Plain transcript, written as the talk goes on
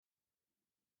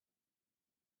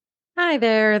Hi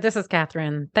there, this is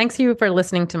Catherine. Thanks you for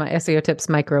listening to my SEO Tips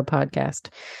micro podcast.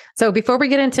 So before we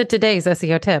get into today's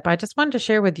SEO tip, I just wanted to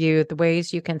share with you the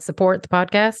ways you can support the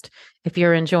podcast if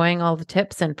you're enjoying all the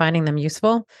tips and finding them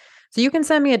useful. So you can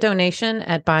send me a donation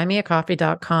at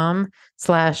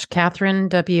buymeacoffee.com/Catherine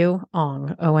W.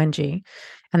 Ong, O-N-G.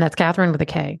 And that's Catherine with a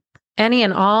K. Any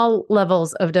and all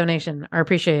levels of donation are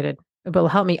appreciated. It will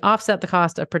help me offset the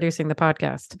cost of producing the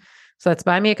podcast. So that's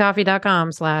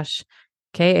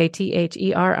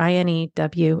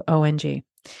buymeacoffee.com/KATHERINEWONG.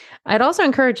 I'd also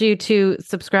encourage you to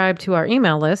subscribe to our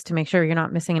email list to make sure you're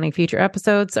not missing any future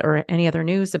episodes or any other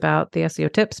news about the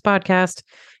SEO Tips podcast.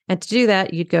 And to do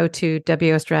that, you'd go to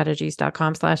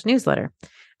wostrategies.com/newsletter.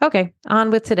 Okay,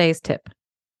 on with today's tip.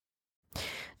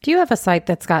 Do you have a site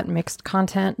that's got mixed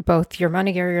content, both your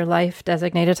money or your life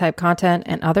designated type content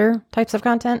and other types of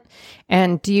content?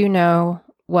 And do you know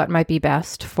what might be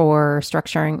best for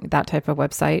structuring that type of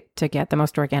website to get the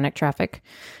most organic traffic?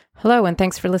 Hello, and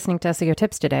thanks for listening to SEO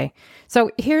Tips today. So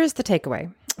here's the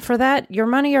takeaway. For that, your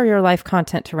money or your life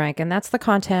content to rank, and that's the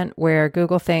content where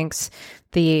Google thinks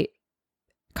the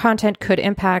content could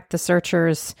impact the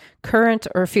searcher's current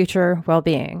or future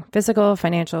well-being, physical,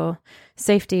 financial,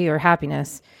 safety, or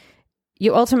happiness.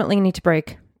 You ultimately need to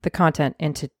break the content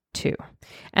into two.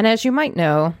 And as you might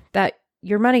know, that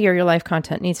your money or your life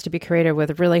content needs to be created with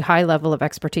a really high level of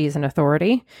expertise and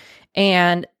authority.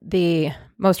 And the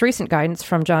most recent guidance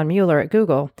from John Mueller at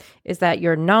Google is that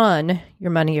your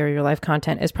money or your life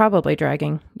content is probably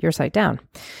dragging your site down.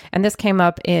 And this came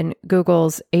up in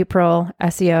Google's April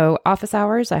SEO office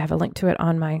hours. I have a link to it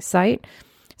on my site.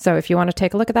 So if you want to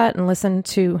take a look at that and listen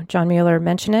to John Mueller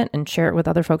mention it and share it with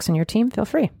other folks in your team, feel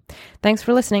free. Thanks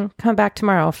for listening. Come back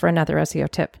tomorrow for another SEO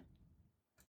tip.